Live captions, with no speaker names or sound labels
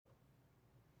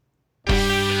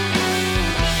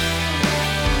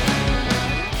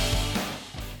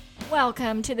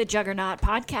Welcome to the Juggernaut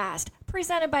Podcast,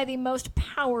 presented by the most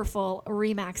powerful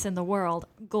RE/MAX in the world,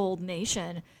 Gold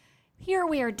Nation. Here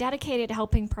we are dedicated to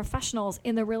helping professionals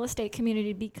in the real estate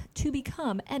community to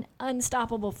become an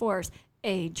unstoppable force,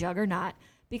 a juggernaut,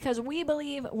 because we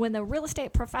believe when the real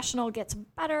estate professional gets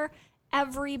better,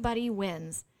 everybody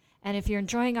wins. And if you're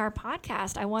enjoying our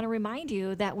podcast, I want to remind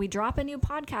you that we drop a new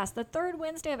podcast the third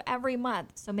Wednesday of every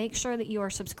month. So make sure that you are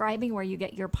subscribing where you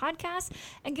get your podcasts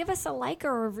and give us a like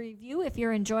or a review if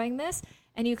you're enjoying this.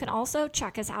 And you can also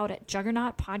check us out at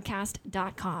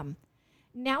juggernautpodcast.com.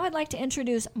 Now I'd like to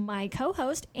introduce my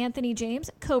co-host, Anthony James,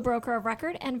 co-broker of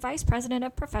record and vice president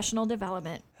of professional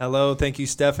development. Hello, thank you,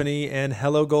 Stephanie, and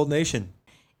hello, Gold Nation.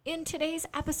 In today's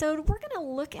episode, we're going to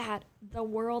look at the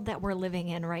world that we're living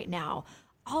in right now.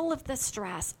 All of the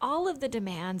stress, all of the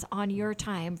demands on your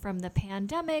time, from the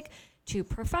pandemic to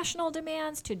professional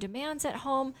demands to demands at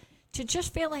home to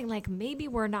just feeling like maybe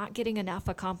we're not getting enough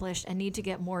accomplished and need to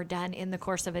get more done in the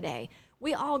course of a day.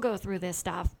 We all go through this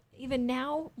stuff, even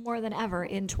now more than ever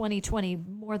in 2020,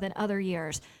 more than other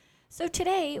years. So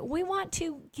today we want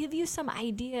to give you some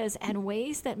ideas and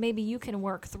ways that maybe you can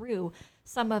work through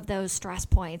some of those stress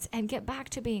points and get back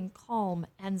to being calm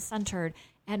and centered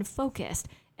and focused,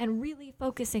 and really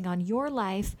focusing on your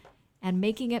life and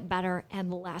making it better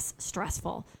and less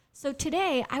stressful. So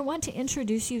today, I want to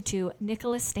introduce you to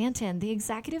Nicholas Stanton, the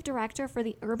Executive Director for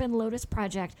the Urban Lotus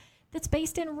Project that's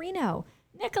based in Reno.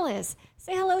 Nicholas,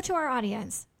 say hello to our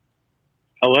audience.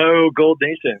 Hello, Gold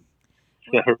Nation.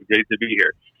 So great to be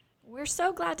here. We're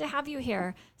so glad to have you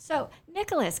here. So,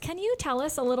 Nicholas, can you tell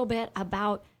us a little bit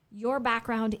about your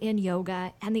background in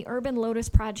yoga and the Urban Lotus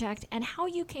Project and how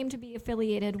you came to be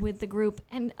affiliated with the group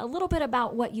and a little bit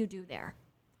about what you do there?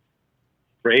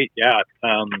 Great. Yeah.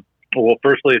 Well,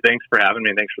 firstly, thanks for having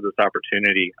me. Thanks for this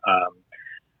opportunity.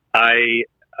 I'm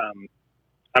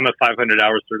a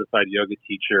 500-hour certified yoga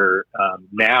teacher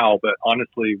now, but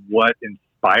honestly, what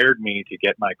inspired me to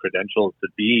get my credentials to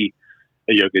be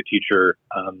a yoga teacher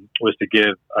was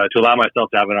to allow myself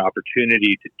to have an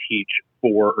opportunity to teach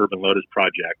for Urban Lotus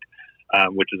Project,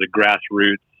 which is a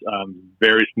grassroots,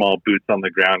 very small boots on the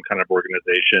ground kind of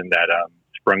organization that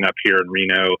sprung up here in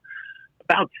Reno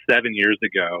about 7 years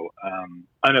ago,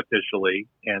 unofficially,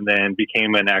 and then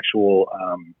became an actual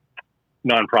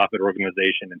nonprofit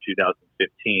organization in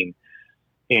 2015.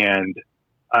 And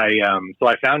I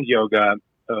found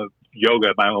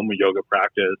my own yoga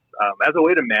practice, as a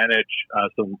way to manage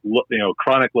some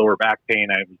chronic lower back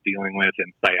pain I was dealing with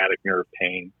and sciatic nerve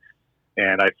pain.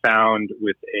 And I found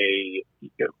with a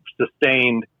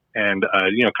sustained and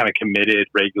kind of committed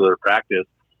regular practice,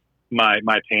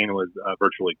 my pain was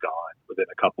virtually gone within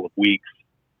a couple of weeks.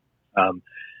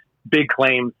 Big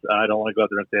claims. I don't want to go out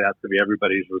there and say that's going to be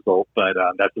everybody's result, but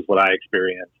that's just what I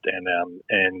experienced. And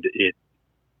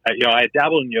I had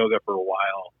dabbled in yoga for a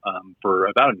while, for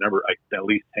about at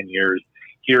least 10 years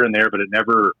here and there, but it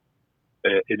never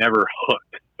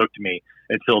hooked me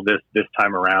until this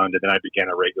time around. And then I began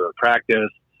a regular practice,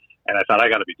 and I thought I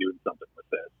got to be doing something with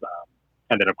this.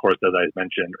 And then, of course, as I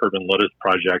mentioned, Urban Lotus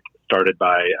Project, started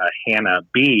by Hannah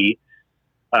B.,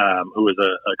 who was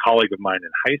a colleague of mine in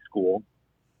high school.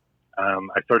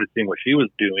 I started seeing what she was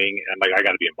doing, and I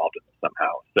got to be involved in this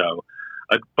somehow. So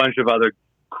a bunch of other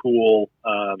cool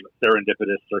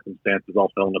serendipitous circumstances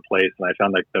all fell into place, and I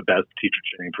found the best teacher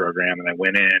training program, and I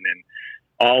went in, and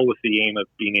all with the aim of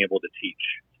being able to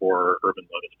teach for Urban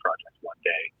Lotus Project one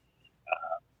day.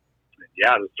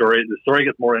 The story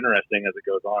gets more interesting as it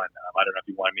goes on. I don't know if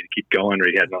you wanted me to keep going or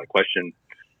you had another question.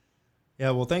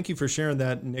 Yeah, well, thank you for sharing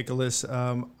that, Nicholas.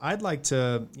 I'd like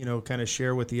to, kind of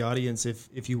share with the audience,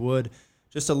 if you would,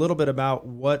 just a little bit about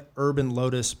what Urban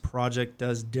Lotus Project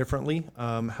does differently,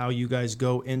 how you guys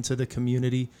go into the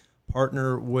community,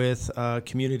 partner with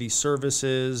community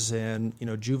services and,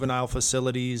 juvenile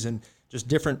facilities and just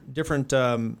different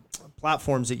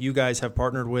platforms that you guys have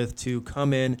partnered with to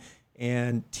come in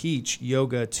and teach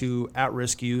yoga to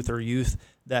at-risk youth or youth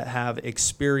that have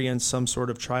experienced some sort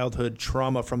of childhood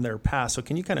trauma from their past. So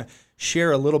can you kind of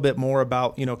share a little bit more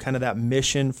about, kind of that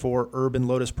mission for Urban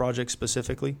Lotus Project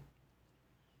specifically?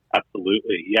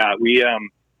 Absolutely. Yeah. We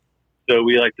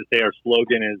like to say our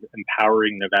slogan is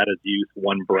empowering Nevada's youth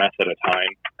one breath at a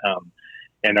time.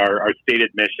 And our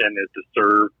stated mission is to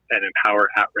serve and empower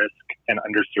at-risk and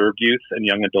underserved youth and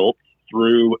young adults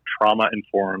through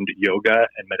trauma-informed yoga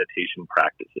and meditation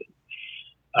practices.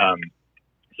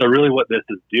 So really what this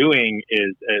is doing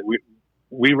is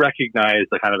we recognize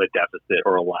the kind of a deficit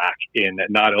or a lack in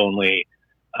not only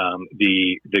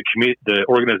the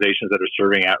organizations that are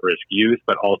serving at-risk youth,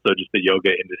 but also just the yoga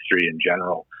industry in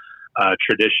general.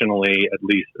 traditionally, at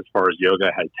least as far as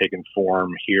yoga has taken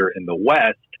form here in the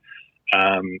West,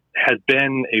 has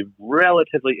been a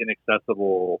relatively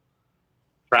inaccessible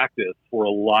practice for a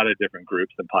lot of different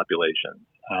groups and populations.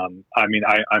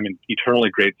 I'm eternally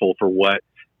grateful for what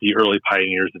the early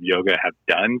pioneers of yoga have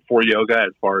done for yoga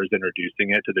as far as introducing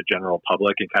it to the general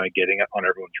public and kind of getting it on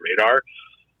everyone's radar.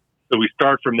 So we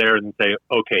start from there and say,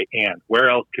 okay, and where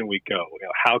else can we go?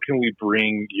 How can we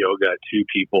bring yoga to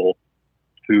people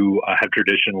who have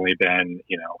traditionally been,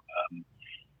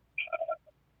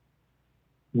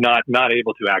 not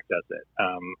able to access it?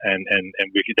 And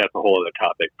that's a whole other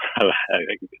topic.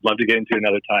 I'd love to get into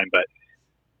another time, but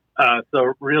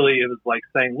so really it was like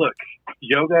saying, look,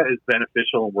 yoga is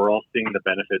beneficial and we're all seeing the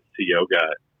benefits to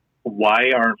yoga.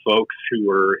 Why aren't folks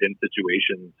who are in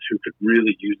situations who could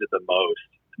really use it the most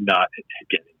not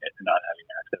getting it and not having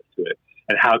access to it?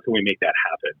 And how can we make that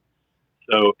happen?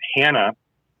 So Hannah,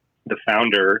 the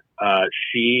founder,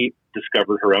 she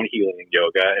discovered her own healing in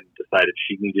yoga and decided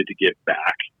she needed to give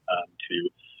back to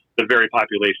the very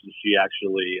population she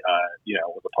actually,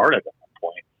 was a part of at one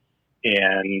point,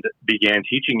 and began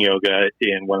teaching yoga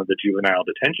in one of the juvenile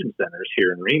detention centers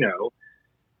here in Reno,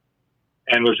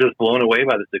 and was just blown away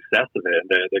by the success of it and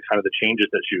the kind of the changes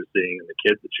that she was seeing and the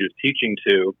kids that she was teaching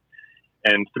to.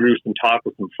 And through some talk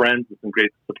with some friends and some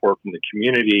great support from the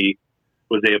community,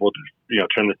 was able to,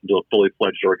 turn this into a fully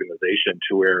fledged organization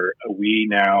to where we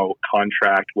now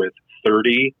contract with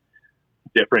 30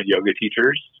 different yoga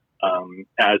teachers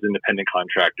as independent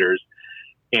contractors.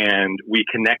 And we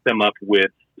connect them up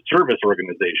with service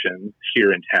organizations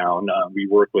here in town. We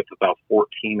work with about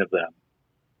 14 of them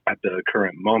at the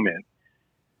current moment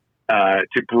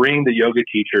to bring the yoga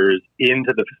teachers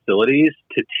into the facilities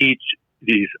to teach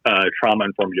these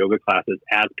trauma-informed yoga classes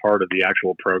as part of the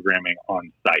actual programming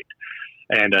on site.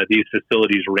 And these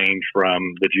facilities range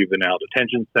from the juvenile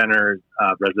detention centers,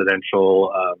 residential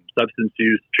substance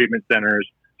use treatment centers,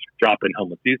 drop-in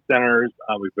homeless youth centers.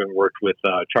 We've been worked with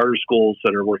charter schools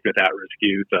that are working with at-risk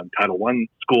youth, Title I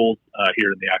schools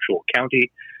here in the actual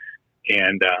county,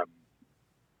 and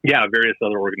various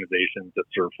other organizations that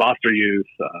serve foster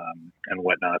youth and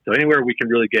whatnot. So anywhere we can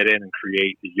really get in and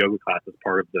create the yoga class as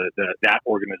part of that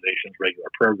organization's regular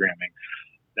programming,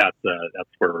 that's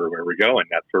where we go, and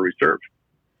that's where we serve.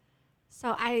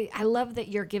 So I love that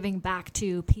you're giving back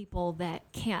to people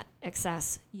that can't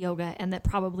access yoga and that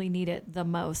probably need it the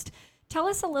most. Tell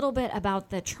us a little bit about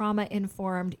the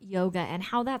trauma-informed yoga and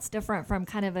how that's different from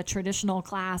kind of a traditional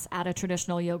class at a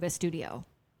traditional yoga studio.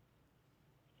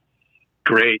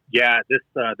 Great. Yeah, this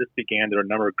began. There are a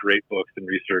number of great books and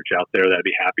research out there that I'd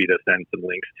be happy to send some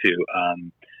links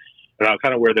to. About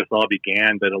kind of where this all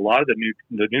began, but a lot of the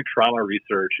new trauma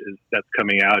research that's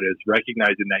coming out is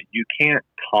recognizing that you can't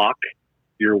talk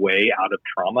your way out of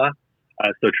trauma.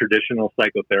 So traditional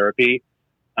psychotherapy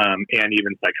and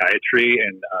even psychiatry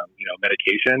and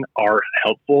medication are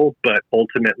helpful, but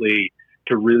ultimately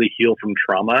to really heal from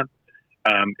trauma,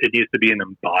 it needs to be an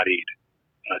embodied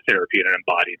therapy and an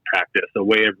embodied practice, a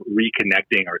way of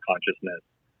reconnecting our consciousness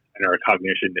and our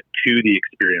cognition to the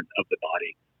experience of the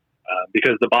body.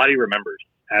 Because the body remembers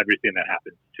everything that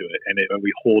happens to it, and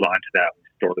we hold on to that, we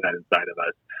store that inside of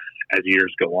us as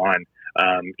years go on.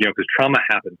 Because trauma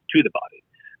happens to the body,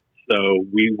 so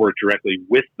we work directly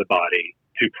with the body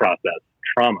to process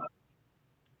trauma.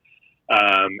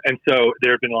 And so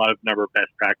there have been a number of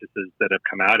best practices that have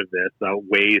come out of this,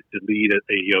 ways to lead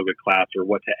a yoga class or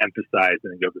what to emphasize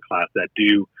in a yoga class that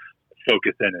do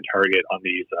focus in and target on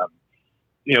these,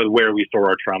 where we store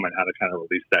our trauma and how to kind of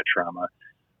release that trauma.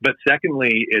 But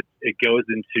secondly, it goes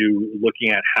into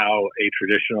looking at how a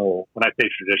traditional, when I say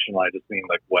traditional, I just mean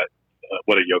like what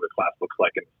a yoga class looks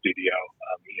like in the studio,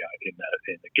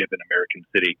 in a given American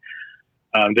city.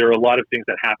 There are a lot of things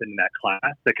that happen in that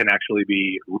class that can actually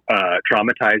be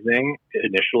traumatizing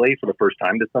initially for the first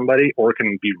time to somebody, or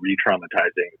can be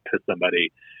re-traumatizing to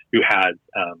somebody who has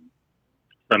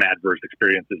some adverse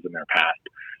experiences in their past.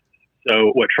 So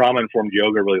what trauma-informed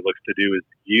yoga really looks to do is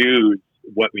use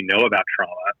what we know about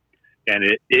trauma, and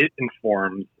it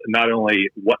informs not only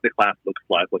what the class looks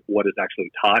like what is actually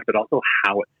taught, but also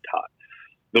how it's taught.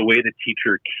 The way the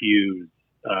teacher cues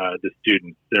the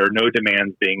students. There are no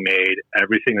demands being made.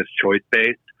 Everything is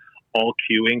choice-based. All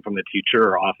cueing from the teacher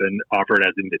are often offered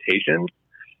as invitations.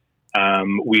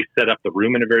 We set up the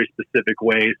room in a very specific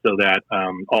way so that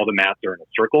all the mats are in a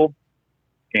circle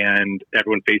and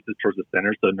everyone faces towards the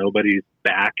center, so nobody's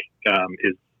back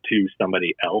is to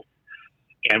somebody else.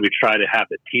 And we try to have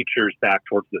the teachers back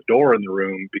towards the door in the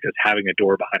room, because having a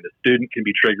door behind the student can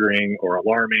be triggering or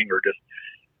alarming, or just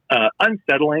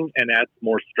unsettling and adds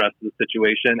more stress to the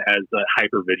situation, as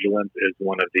hypervigilance is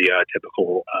one of the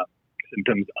typical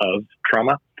symptoms of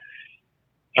trauma.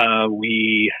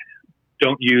 We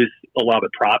don't use a lot of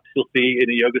the props you'll see in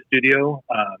a yoga studio.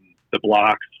 The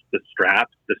blocks, the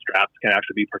straps can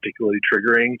actually be particularly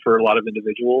triggering for a lot of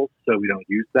individuals, so we don't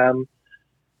use them.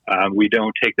 We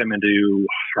don't take them into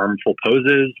harmful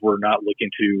poses. We're not looking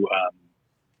to,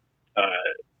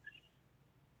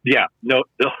 no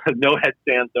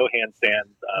headstands, no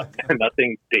handstands,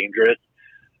 nothing dangerous.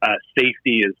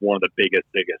 Safety is one of the biggest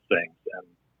things. And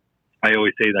I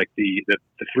always say, like, the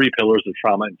three pillars of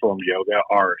trauma-informed yoga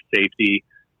are safety,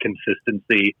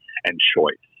 consistency, and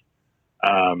choice.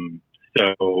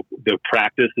 So the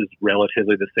practice is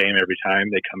relatively the same every time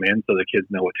they come in, so the kids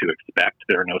know what to expect.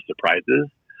 There are no surprises.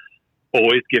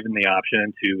 Always given the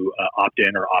option to opt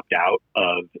in or opt out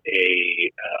of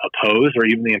a pose, or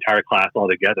even the entire class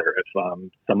altogether. If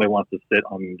somebody wants to sit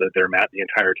on their mat the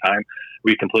entire time,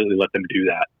 we completely let them do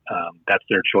that. That's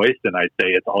their choice, and I'd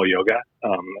say it's all yoga.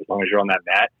 As long as you're on that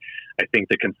mat, I think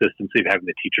the consistency of having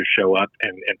the teacher show up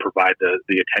and provide the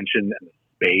attention and the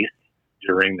space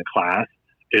during the class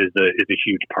is a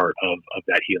huge part of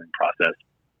that healing process.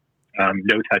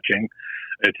 No touching.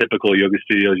 A typical yoga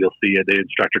studio, you'll see the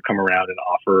instructor come around and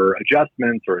offer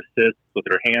adjustments or assists with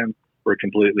their hands. We're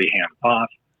completely hands off.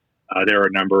 There are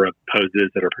a number of poses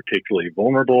that are particularly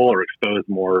vulnerable or expose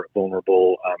more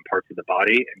vulnerable parts of the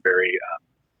body in very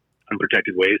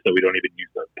unprotected ways, so we don't even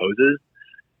use those poses.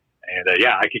 And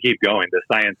I could keep going. The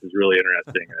science is really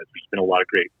interesting, and there's been a lot of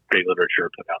great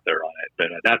literature put out there on it. But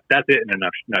that's it in a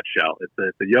nutshell.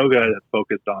 It's a yoga that's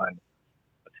focused on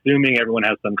assuming everyone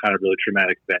has some kind of really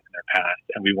traumatic event in their past,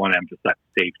 and we want to emphasize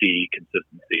safety,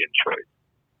 consistency, and choice.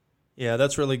 Yeah,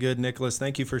 that's really good, Nicholas.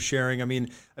 Thank you for sharing. I mean,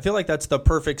 I feel like that's the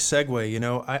perfect segue. You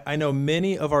know, I know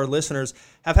many of our listeners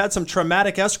have had some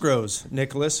traumatic escrows,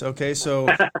 Nicholas. Okay, so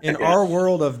in our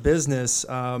world of business,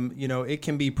 it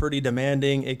can be pretty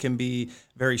demanding. It can be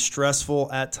very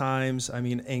stressful at times. I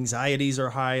mean, anxieties are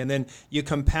high, and then you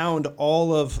compound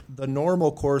all of the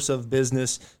normal course of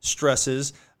business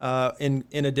stresses in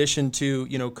addition to,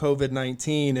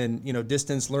 COVID-19 and,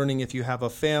 distance learning if you have a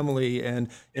family and,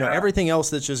 everything else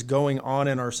that's just going on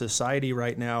in our society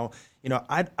right now.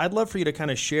 I'd love for you to kind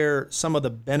of share some of the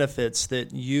benefits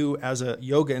that you as a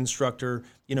yoga instructor,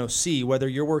 see, whether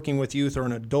you're working with youth or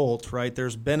an adult, right?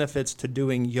 There's benefits to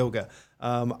doing yoga.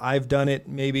 I've done it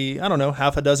maybe,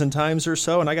 half a dozen times or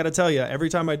so. And I got to tell you, every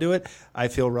time I do it, I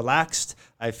feel relaxed.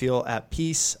 I feel at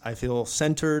peace. I feel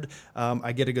centered.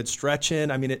 I get a good stretch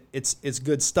in. I mean, it's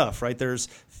good stuff, right? There's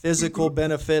physical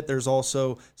benefit. There's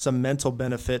also some mental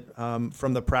benefit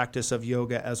from the practice of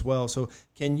yoga as well. So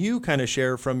can you kind of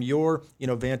share from your,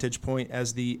 vantage point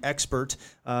as the expert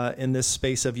in this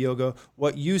space of yoga,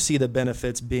 what you see the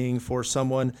benefits being for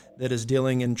someone that is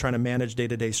dealing and trying to manage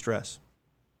day-to-day stress?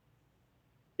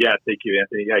 Yeah, thank you,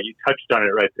 Anthony. Yeah, you touched on it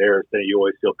right there, saying you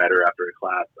always feel better after a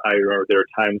class. I remember there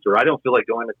are times where I don't feel like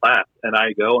going to class, and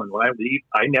I go, and when I leave,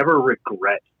 I never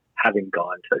regret having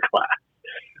gone to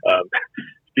class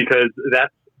because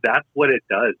that's what it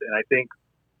does. And I think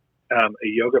a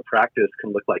yoga practice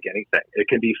can look like anything. It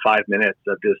can be 5 minutes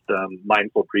of just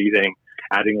mindful breathing,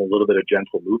 adding a little bit of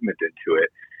gentle movement into it.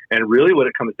 And really what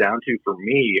it comes down to for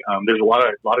me, there's a lot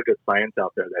of good science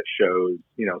out there that shows,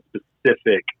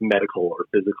 specific medical or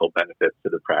physical benefits to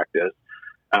the practice.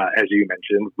 As you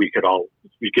mentioned, we could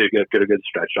get a good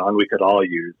stretch on. We could all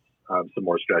use some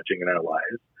more stretching in our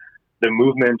lives. The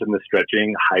movement and the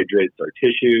stretching hydrates our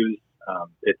tissues.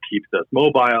 It keeps us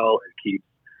mobile.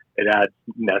 It adds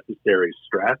necessary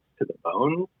stress to the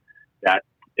bones that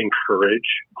encourage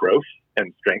growth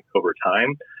and strength over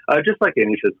time, just like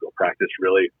any physical practice,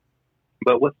 really.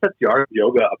 But what sets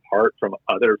yoga apart from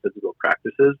other physical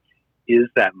practices is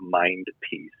that mind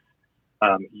piece.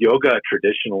 Yoga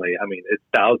traditionally, it's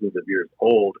thousands of years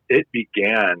old. It is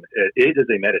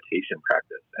a meditation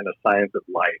practice and a science of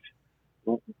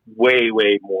life, way,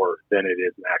 way more than it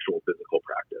is an actual physical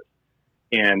practice.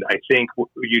 And I think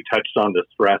you touched on the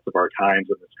stress of our times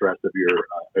and the stress of your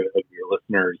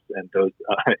listeners and those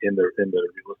in the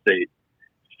real estate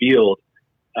field.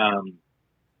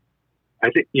 I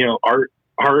think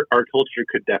our culture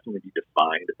could definitely be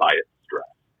defined by its stress.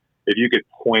 If you could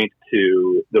point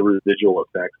to the residual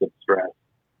effects of stress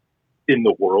in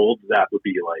the world, that would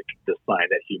be like the sign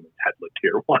that humans had lived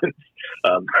here once.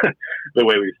 The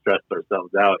way we've stressed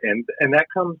ourselves out, and that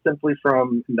comes simply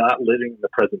from not living in the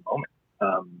present moment.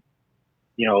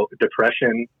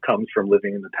 Depression comes from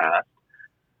living in the past.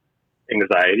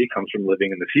 Anxiety comes from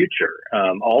living in the future.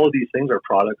 All of these things are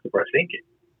products of our thinking.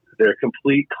 They're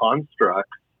complete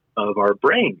constructs of our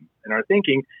brain in our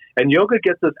thinking. And yoga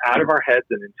gets us out of our heads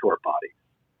and into our bodies,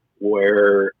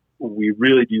 where we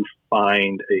really do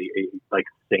find a like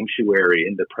sanctuary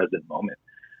in the present moment.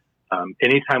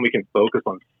 Anytime we can focus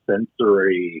on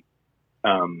sensory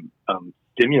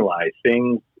stimuli,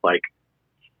 things like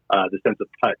the sense of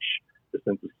touch, the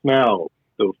sense of smell,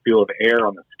 the feel of air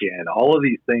on the skin, all of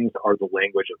these things are the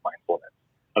language of mindfulness,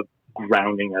 of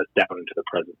grounding us down into the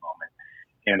present moment.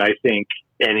 And I think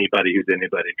anybody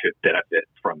could benefit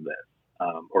from this,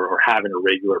 or having a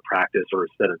regular practice or a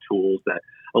set of tools that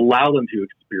allow them to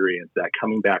experience that,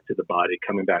 coming back to the body,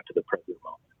 coming back to the present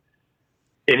moment,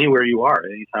 anywhere you are,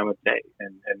 any time of day.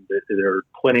 And there are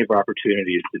plenty of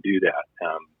opportunities to do that.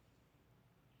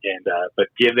 But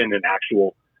given an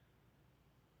actual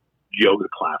yoga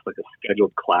class, like a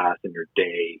scheduled class in your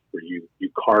day where you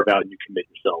carve out and you commit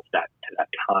yourself to that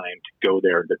time to go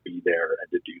there and to be there and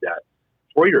to do that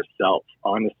for yourself,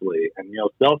 honestly. And,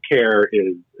 self-care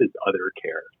is other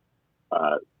care.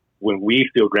 When we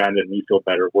feel grounded and we feel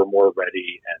better, we're more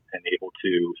ready and able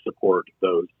to support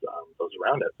those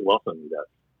around us who also need us.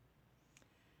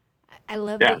 I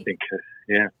love that.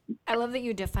 I love that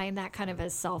you define that kind of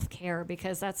as self-care,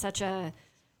 because that's such a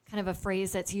kind of a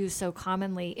phrase that's used so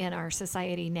commonly in our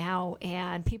society now.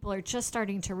 And people are just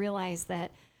starting to realize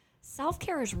that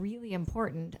self-care is really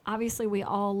important. Obviously, we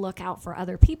all look out for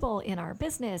other people in our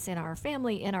business, in our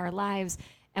family, in our lives,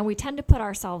 and we tend to put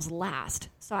ourselves last.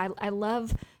 So I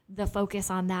love the focus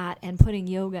on that and putting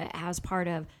yoga as part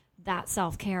of that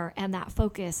self-care and that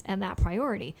focus and that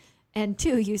priority. And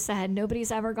two, you said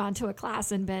nobody's ever gone to a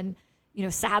class and been,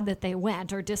 sad that they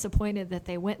went or disappointed that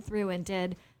they went through and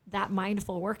did that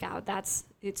mindful workout.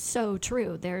 It's so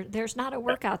true. There's not a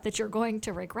workout that you're going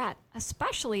to regret,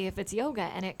 especially if it's yoga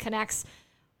and it connects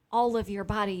all of your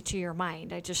body to your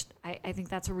mind. I think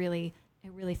that's a really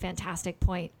fantastic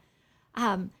point.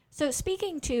 So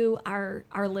speaking to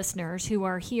our listeners who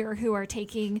are here, who are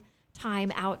taking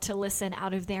time out to listen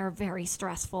out of their very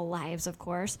stressful lives, of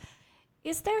course,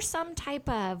 is there some type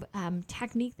of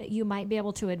technique that you might be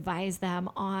able to advise them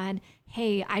on?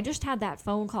 Hey, I just had that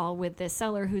phone call with this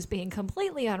seller who's being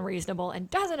completely unreasonable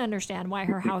and doesn't understand why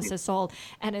her house is sold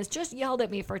and has just yelled at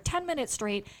me for 10 minutes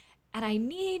straight, and I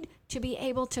need to be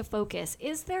able to focus.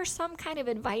 Is there some kind of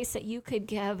advice that you could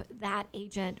give that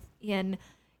agent in,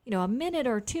 a minute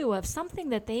or two of something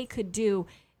that they could do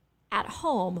at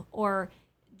home or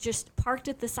just parked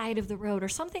at the side of the road, or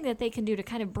something that they can do to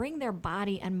kind of bring their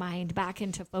body and mind back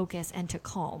into focus and to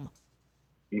calm?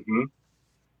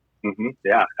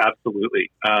 Yeah, absolutely.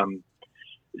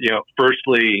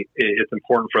 Firstly, it's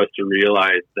important for us to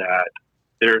realize that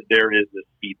there is this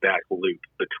feedback loop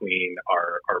between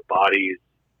our bodies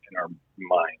and our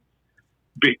minds.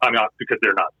 Because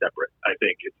they're not separate. I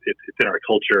think it's in our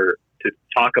culture to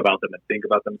talk about them and think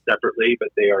about them separately, but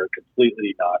they are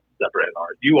completely not separate in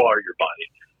ours. You are your body.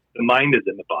 The mind is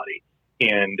in the body.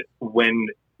 And when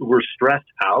we're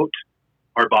stressed out,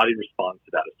 our body responds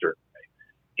to that a certain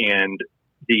way. And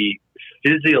the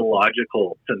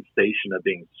physiological sensation of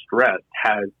being stressed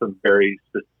has some very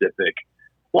specific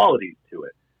qualities to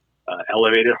it.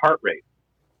 Elevated heart rate,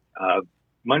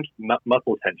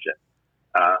 muscle tension,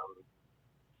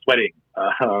 sweating,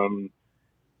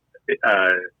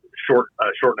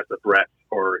 shortness of breath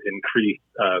or increased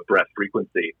breath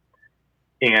frequency.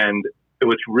 And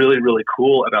what's really, really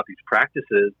cool about these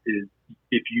practices is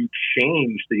if you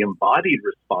change the embodied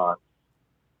response,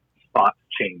 thoughts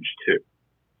change too.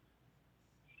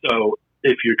 So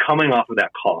if you're coming off of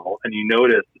that call and you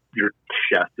notice your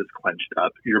chest is clenched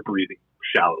up, you're breathing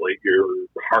shallowly, your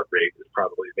heart rate is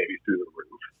probably maybe through the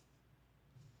roof,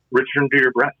 return to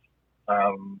your breath.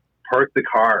 Park the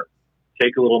car,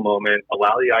 take a little moment,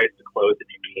 allow the eyes to close if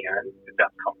you can, if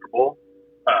that's comfortable,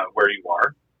 where you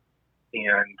are,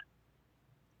 and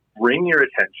bring your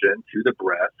attention to the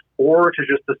breath or to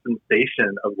just the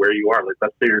sensation of where you are. Like,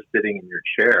 let's say you're sitting in your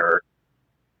chair.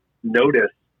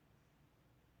 Notice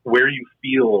where you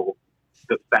feel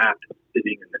the fact of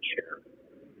sitting in the chair.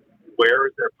 Where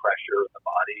is there pressure in the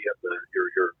body of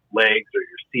your legs or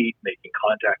your seat making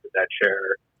contact with that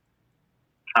chair?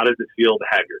 How does it feel to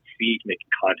have your feet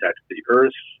making contact with the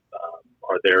earth?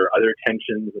 Are there other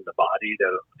tensions in the body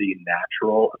that are the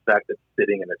natural effect of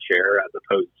sitting in a chair as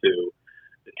opposed to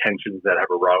the tensions that have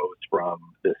arose from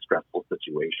this stressful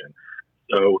situation?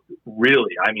 So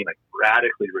really,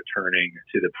 radically returning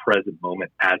to the present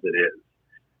moment as it is.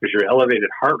 Because your elevated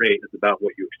heart rate is about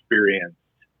what you experienced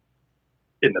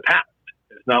in the past.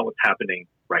 It's not what's happening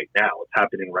right now. What's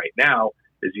happening right now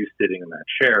is you sitting in that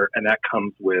chair, and that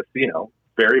comes with,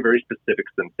 very, very specific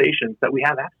sensations that we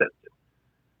have access to.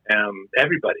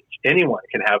 Everybody, anyone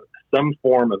can have some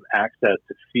form of access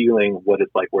to feeling what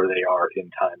it's like where they are in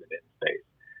time and in space.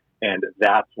 And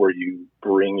that's where you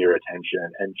bring your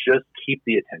attention and just keep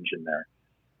the attention there.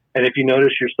 And if you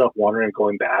notice yourself wandering and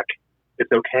going back,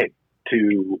 it's okay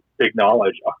to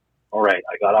acknowledge, oh, all right,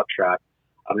 I got off track.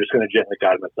 I'm just going to gently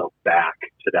guide myself back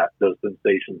to those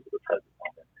sensations of the present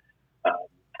moment.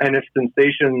 And if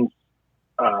sensations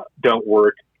don't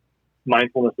work,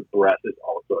 mindfulness of breath is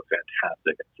also a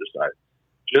fantastic exercise.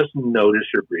 Just notice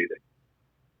your breathing.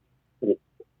 Is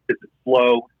it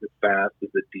slow? Is it fast? Is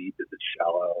it deep? Is it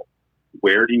shallow?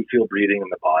 Where do you feel breathing in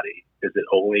the body? Is it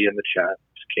only in the chest?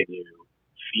 Can you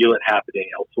feel it happening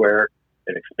elsewhere?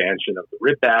 An expansion of the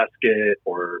rib basket,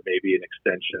 or maybe an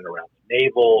extension around the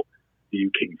navel?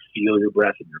 Can you feel your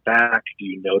breath in your back? Do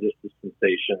you notice the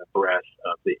sensation of breath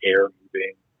of the air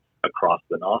moving across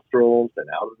the nostrils and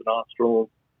out of the nostrils?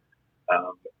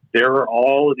 There are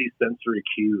all of these sensory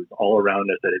cues all around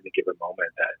us at any given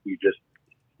moment that you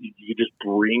just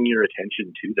bring your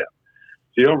attention to them.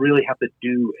 So you don't really have to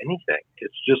do anything.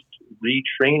 It's just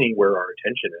retraining where our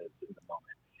attention is in the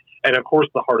moment. And of course,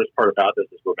 the hardest part about this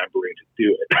is remembering to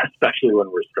do it, especially when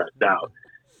we're stressed out.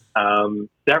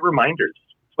 Set reminders.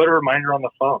 Put a reminder on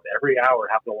the phone. Every hour,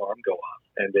 have the alarm go off,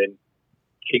 and then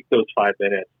take those 5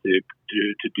 minutes to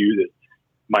do this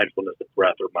mindfulness of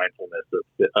breath or mindfulness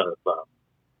of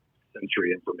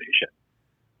sensory information.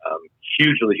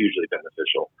 Hugely, hugely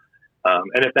beneficial.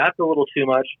 And if that's a little too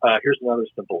much, here's another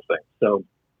simple thing. So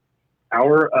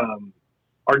our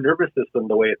nervous system,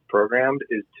 the way it's programmed,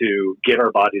 is to get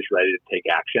our bodies ready to take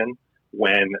action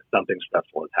when something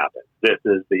stressful has happened. This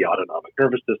is the autonomic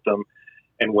nervous system.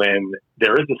 And when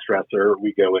there is a stressor,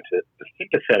 we go into the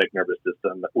sympathetic nervous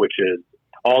system, which is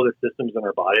all the systems in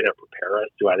our body that prepare us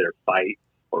to either fight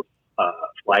or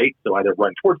flight. So either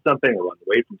run towards something or run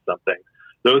away from something.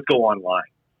 Those go online.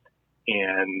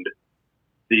 And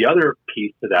the other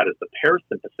piece to that is the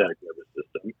parasympathetic nervous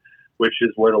system, which is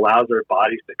what allows our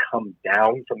bodies to come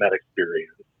down from that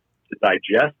experience, to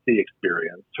digest the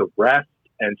experience, to rest,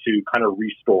 and to kind of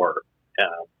restore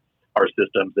our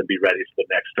systems and be ready for the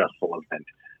next stressful event.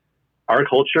 Our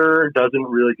culture doesn't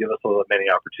really give us many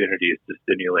opportunities to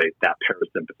stimulate that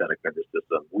parasympathetic nervous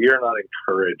system. We are not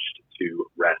encouraged to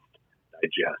rest,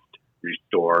 digest,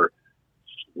 restore,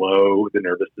 slow the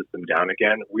nervous system down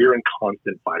again. We're in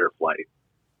constant fight or flight,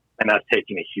 and that's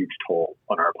taking a huge toll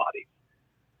on our body.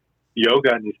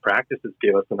 Yoga and these practices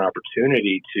give us an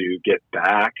opportunity to get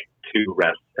back to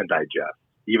rest and digest.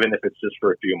 Even if it's just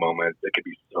for a few moments, it can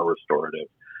be so restorative.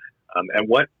 And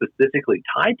what's specifically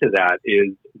tied to that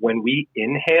is when we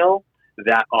inhale,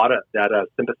 that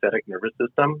sympathetic nervous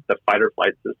system, the fight or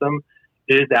flight system,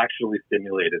 is actually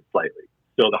stimulated slightly.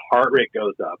 So the heart rate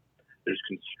goes up. There's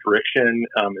constriction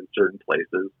in certain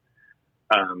places.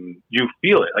 You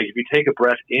feel it. Like if you take a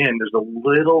breath in, there's a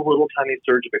little tiny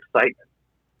surge of excitement.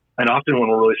 And often when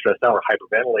we're really stressed out or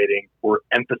hyperventilating, we're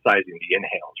emphasizing the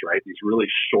inhales, right? These really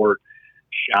short,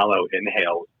 shallow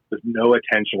inhales with no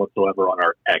attention whatsoever on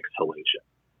our exhalation.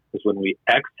 Because when we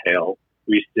exhale,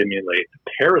 we stimulate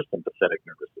the parasympathetic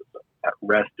nervous system, that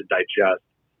rest and digest,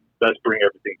 thus bring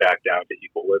everything back down to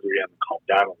equilibrium and calm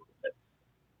down a little bit.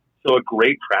 So a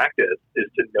great practice is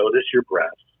to notice your breath,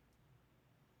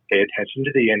 pay attention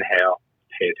to the inhale,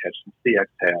 pay attention to the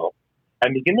exhale,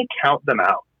 and begin to count them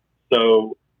out.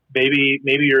 So maybe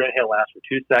your inhale lasts for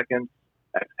 2 seconds,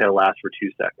 exhale lasts for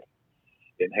 2 seconds.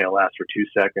 Inhale lasts for 2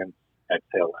 seconds,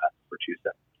 exhale lasts for 2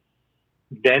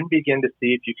 seconds. Then begin to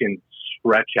see if you can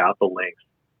stretch out the length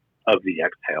of the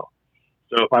exhale.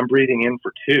 So if I'm breathing in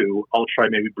for 2, I'll try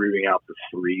maybe breathing out for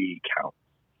 3 counts.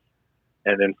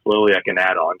 And then slowly I can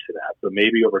add on to that. So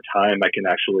maybe over time I can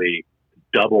actually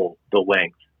double the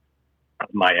length of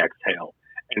my exhale.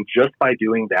 And just by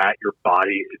doing that, your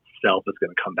body itself is going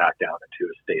to come back down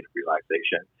into a state of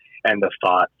relaxation. And the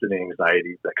thoughts and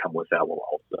anxieties that come with that will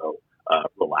also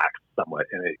relax somewhat.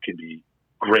 And it can be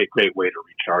a great way to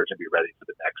recharge and be ready for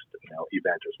the next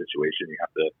event or situation you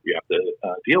have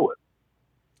to deal with.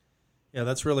 Yeah,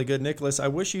 that's really good, Nicholas. I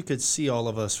wish you could see all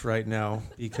of us right now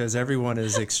because everyone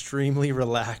is extremely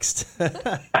relaxed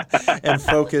and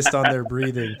focused on their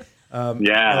breathing.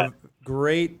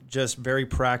 Great, just very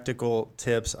practical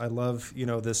tips. I love,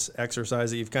 this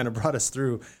exercise that you've kind of brought us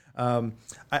through.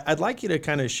 I'd like you to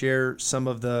kind of share some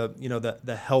of the,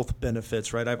 the health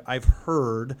benefits, right? I've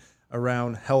heard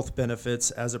around health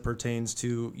benefits as it pertains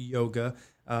to yoga.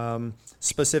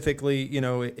 Specifically,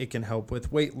 it can help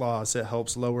with weight loss. It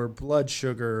helps lower blood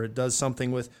sugar. It does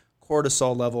something with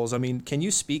cortisol levels. I mean, can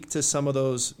you speak to some of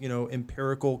those,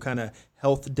 empirical kind of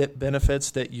health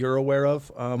benefits that you're aware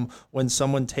of when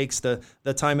someone takes the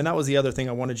time? And that was the other thing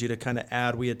I wanted you to kind of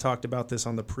add. We had talked about this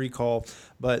on the pre-call,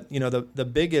 but one of the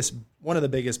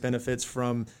biggest benefits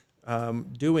from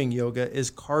doing yoga is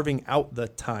carving out the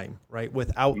time, right,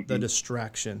 without the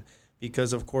distraction.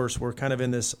 Because, of course, we're kind of in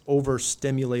this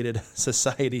overstimulated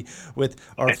society with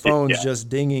our phones just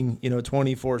dinging,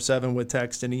 24/7 with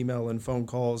text and email and phone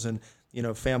calls and,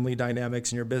 family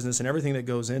dynamics in your business and everything that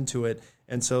goes into it.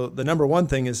 And so the number one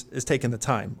thing is taking the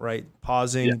time, right?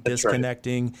 Pausing,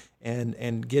 disconnecting,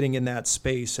 and getting in that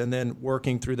space, and then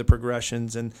working through the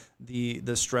progressions and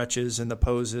the stretches and the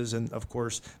poses, and of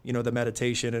course, the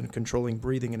meditation and controlling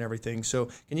breathing and everything. So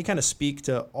can you kind of speak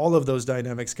to all of those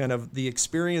dynamics, kind of the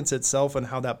experience itself and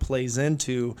how that plays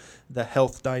into the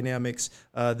health dynamics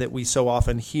that we so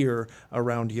often hear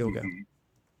around yoga?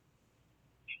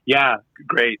 Yeah,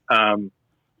 great. I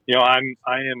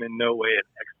am in no way an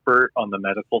expert on the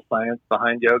medical science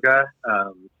behind yoga,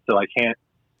 so I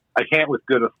can't with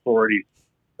good authority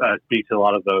speak to a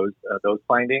lot of those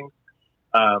findings.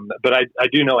 But I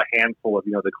do know a handful of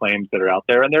the claims that are out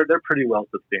there, and they're pretty well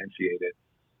substantiated.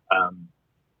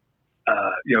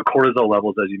 Cortisol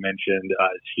levels, as you mentioned,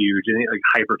 is huge, and like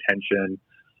hypertension,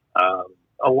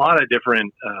 a lot of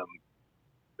different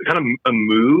kind of a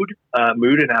mood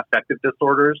and affective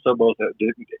disorders. So both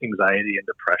anxiety and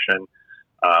depression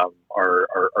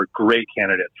are great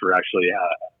candidates for actually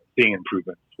seeing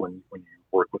improvements when you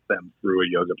work with them through a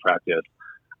yoga practice.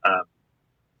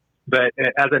 But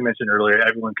as I mentioned earlier,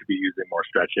 everyone could be using more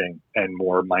stretching and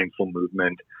more mindful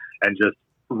movement and just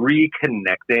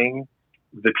reconnecting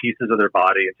the pieces of their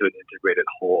body into an integrated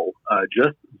whole,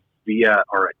 just via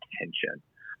our attention.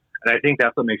 And I think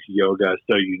that's what makes yoga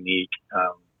so unique,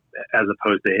 as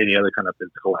opposed to any other kind of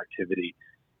physical activity,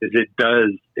 is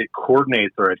it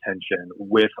coordinates our attention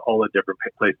with all the different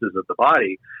places of the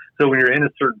body. So when you're in a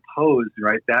certain pose,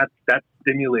 right, that's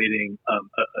stimulating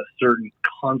a certain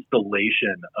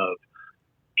constellation of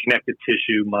connective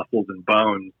tissue, muscles, and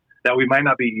bones that we might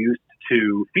not be used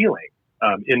to feeling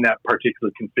in that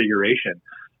particular configuration.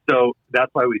 So that's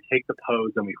why we take the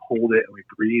pose and we hold it and we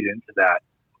breathe into that,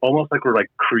 almost like we're like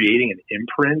creating an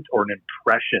imprint or an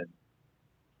impression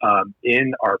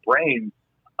in our brain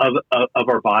of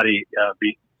our body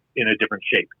being in a different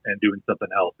shape and doing something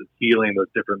else, and feeling those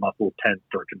different muscles tensed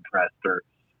or compressed or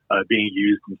being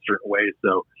used in certain ways.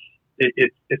 So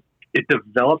it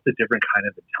develops a different kind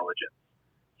of intelligence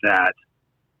that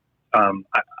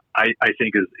I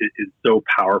think is so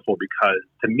powerful, because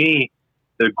to me,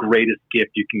 the greatest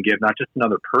gift you can give, not just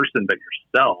another person, but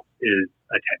yourself, is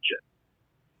attention.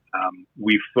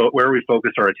 Where we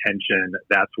focus our attention,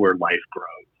 that's where life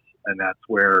grows. And that's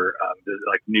where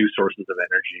like new sources of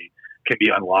energy can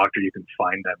be unlocked, or you can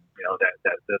find them. That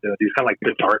these kind of like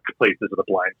the dark places or the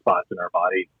blind spots in our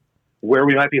body where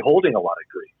we might be holding a lot of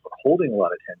grief or holding a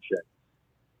lot of tension.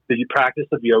 The practice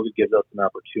of yoga gives us an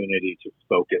opportunity to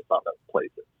focus on those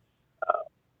places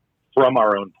from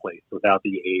our own place, without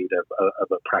the aid of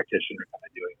a practitioner kind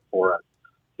of doing it for us.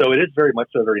 So it is very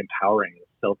much a very empowering,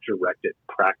 self-directed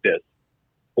practice,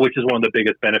 which is one of the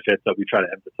biggest benefits that we try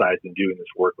to emphasize in doing this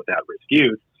work with at-risk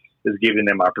youth, is giving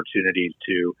them opportunities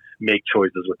to make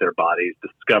choices with their bodies,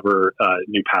 discover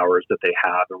new powers that they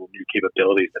have, or new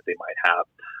capabilities that they might have,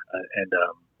 and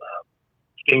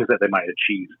things that they might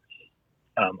achieve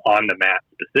on the mat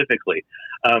specifically.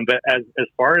 But as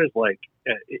far as like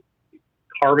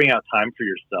carving out time for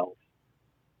yourself,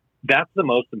 that's the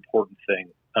most important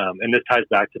thing. And this ties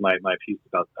back to my piece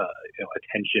about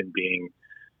attention being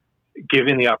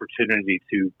given the opportunity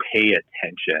to pay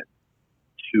attention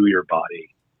to your body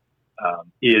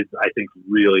is, I think,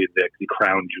 really the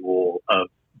crown jewel of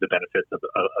the benefits of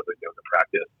a yoga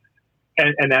practice.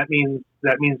 And that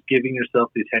means giving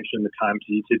yourself the attention, the time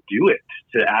to do it,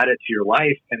 to add it to your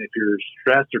life. And if you're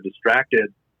stressed or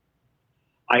distracted,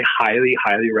 I highly,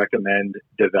 highly recommend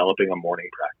developing a morning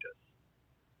practice.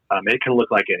 It can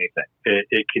look like anything.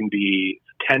 It can be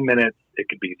 10 minutes. It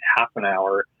could be half an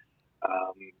hour.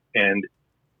 And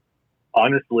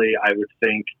honestly, I would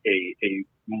think a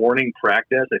morning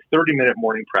practice, a 30-minute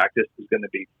morning practice, is going to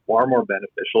be far more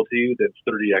beneficial to you than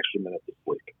 30 extra minutes of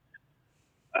sleep.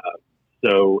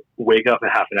 So wake up a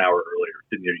half an hour earlier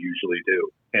than you usually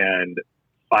do, and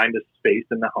find a space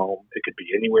in the home. It could be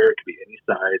anywhere. It could be any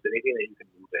size, anything that you can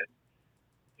move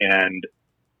in, and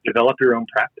develop your own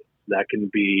practice. That can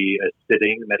be a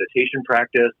sitting meditation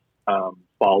practice,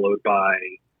 followed by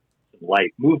some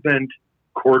light movement,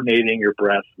 coordinating your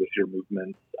breath with your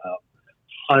movements.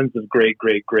 Tons of great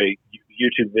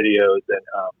YouTube videos and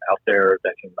out there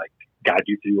that can like guide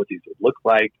you through what these would look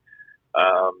like.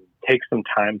 Take some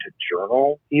time to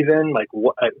journal, even like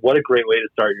what a great way to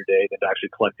start your day than to actually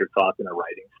collect your thoughts in a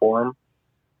writing form.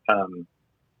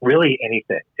 Really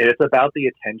anything. It's about the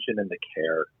attention and the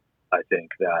care, I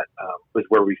think, that is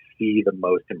where we see the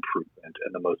most improvement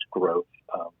and the most growth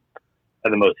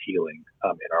and the most healing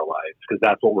in our lives, because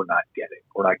that's what we're not getting.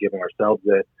 We're not giving ourselves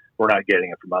it. We're not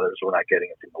getting it from others. We're not getting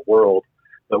it from the world.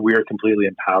 But we are completely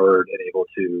empowered and able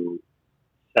to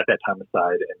set that time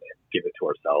aside and give it to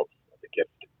ourselves as a gift.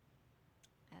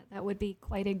 That would be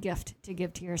quite a gift to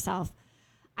give to yourself.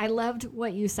 I loved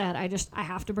what you said. I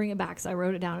have to bring it back because I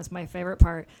wrote it down as my favorite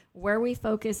part. Where we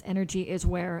focus energy is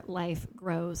where life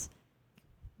grows.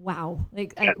 Wow.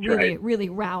 Like really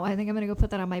wow. I think I'm going to go put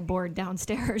that on my board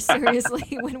downstairs,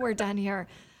 seriously, when we're done here.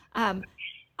 I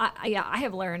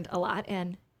have learned a lot,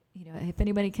 and if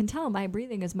anybody can tell, my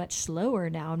breathing is much slower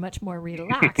now and much more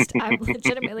relaxed. I've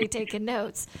legitimately taken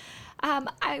notes.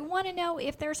 I want to know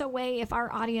if there's a way, if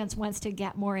our audience wants to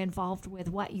get more involved with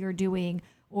what you're doing,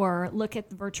 or look at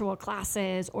the virtual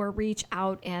classes, or reach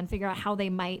out and figure out how they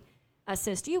might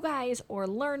assist you guys, or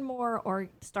learn more, or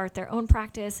start their own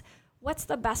practice. What's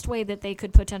the best way that they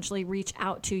could potentially reach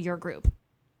out to your group?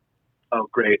 Oh,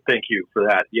 great. Thank you for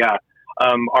that. Yeah.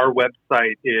 Our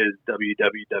website is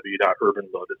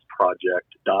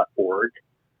www.urbanlotusproject.org.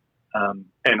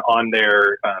 And on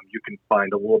there, you can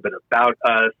find a little bit about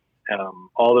us,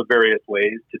 all the various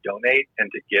ways to donate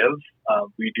and to give.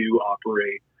 We do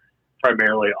operate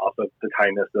primarily off of the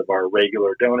kindness of our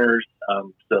regular donors.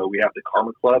 So we have the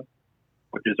Karma Club,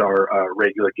 which is our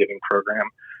regular giving program.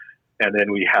 And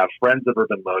then we have Friends of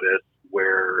Urban Lotus,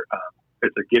 where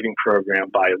it's a giving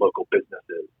program by local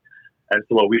businesses. And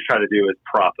so what we try to do is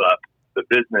prop up the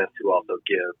business who also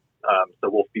gives. So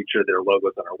we'll feature their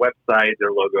logos on our website.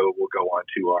 Their logo will go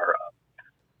onto our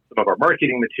some of our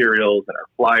marketing materials and our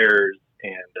flyers.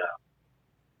 And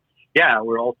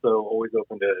we're also always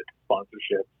open to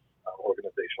sponsorships,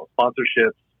 organizational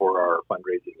sponsorships for our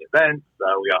fundraising events.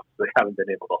 We obviously haven't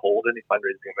been able to hold any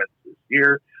fundraising events this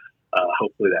year.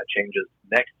 Hopefully that changes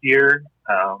next year.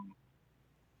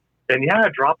 And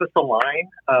drop us a line.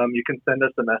 You can send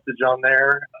us a message on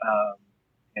there.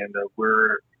 And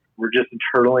we're just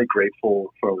eternally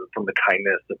grateful from the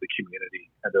kindness of the community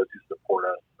and those who support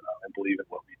us and believe in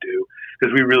what we do,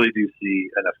 because we really do see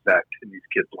an effect in these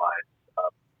kids' lives.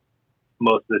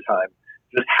 Most of the time,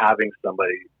 just having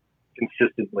somebody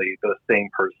consistently, the same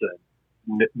person,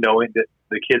 knowing that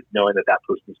the kids knowing that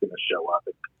person is going to show up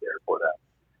and be there for them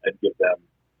and give them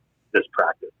this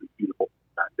practice, this beautiful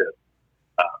practice,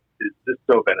 is just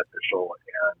so beneficial. And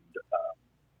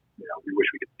we wish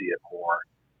we could see it more.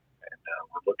 And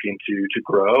we're looking to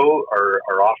grow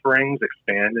our offerings,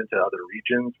 expand into other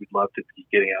regions. We'd love to be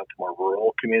getting out to more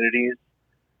rural communities,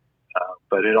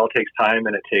 but it all takes time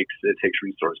and it takes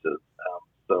resources.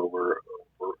 So we're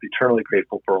eternally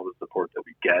grateful for all the support that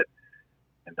we get.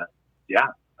 And I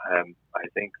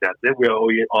think that's it. We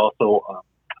also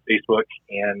Facebook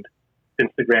and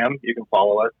Instagram. You can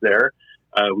follow us there.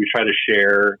 We try to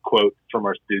share quotes from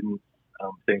our students,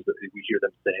 things that we hear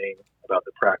them saying about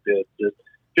the practice,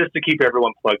 just to keep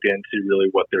everyone plugged into really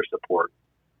what their support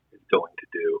is going to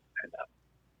do and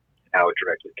how it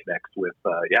directly connects with,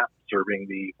 serving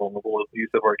the vulnerable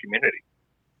youth of our community.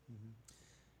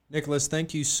 Nicholas,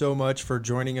 thank you so much for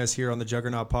joining us here on the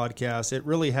Juggernaut Podcast. It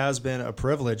really has been a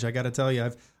privilege. I got to tell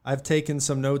you, I've taken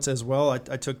some notes as well. I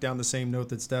took down the same note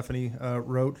that Stephanie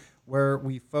wrote. Where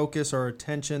we focus our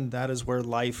attention, that is where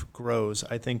life grows.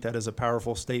 I think that is a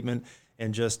powerful statement,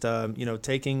 and just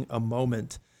taking a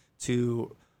moment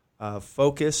to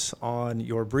focus on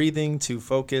your breathing, to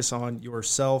focus on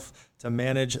yourself, to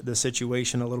manage the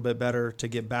situation a little bit better, to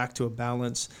get back to a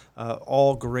balance.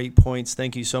 All great points.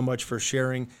 Thank you so much for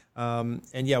sharing.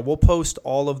 We'll post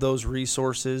all of those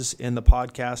resources in the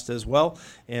podcast as well.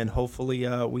 And hopefully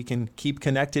we can keep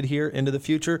connected here into the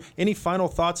future. Any final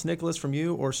thoughts, Nicholas, from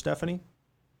you or Stephanie?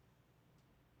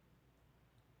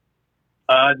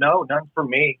 No, none from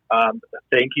me.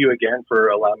 Thank you again for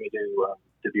allowing me to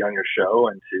be on your show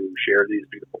and to share these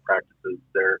beautiful practices.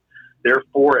 They're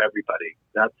for everybody.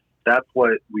 That's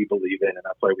what we believe in, and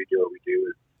that's why we do what we do.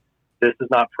 Is this is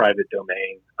not private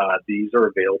domain. These are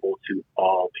available to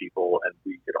all people, and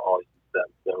we can all use them.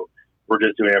 So we're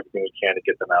just doing everything we can to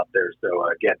get them out there. So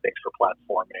again, thanks for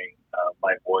platforming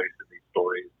my voice and these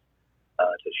stories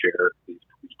to share these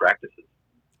practices.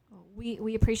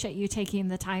 We appreciate you taking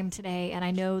the time today, and I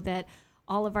know that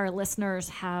all of our listeners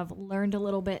have learned a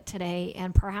little bit today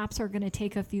and perhaps are going to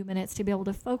take a few minutes to be able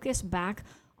to focus back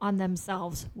on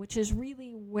themselves, which is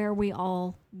really where we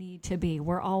all need to be.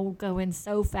 We're all going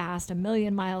so fast,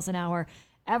 1,000,000 miles an hour,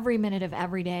 every minute of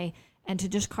every day. And to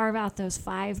just carve out those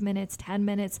 5 minutes, 10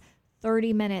 minutes,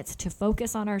 30 minutes to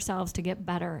focus on ourselves to get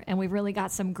better. And we've really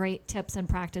got some great tips and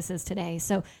practices today.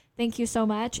 So thank you so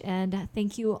much. And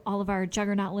thank you all of our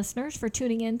Juggernaut listeners for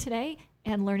tuning in today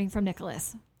and learning from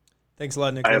Nicholas. Thanks a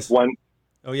lot, Nicholas. I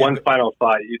have one final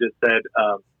thought. You just said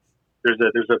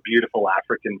there's a beautiful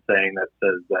African saying that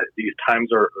says that these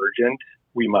times are urgent.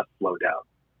 We must slow down.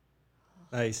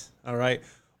 Nice. All right.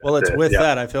 Well, it's with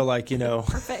that, I feel like,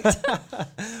 Perfect.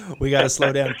 we got to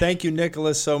slow down. Thank you,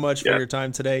 Nicholas, so much for your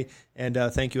time today. And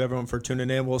thank you, everyone, for tuning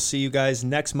in. We'll see you guys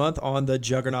next month on the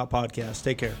Juggernaut Podcast.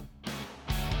 Take care.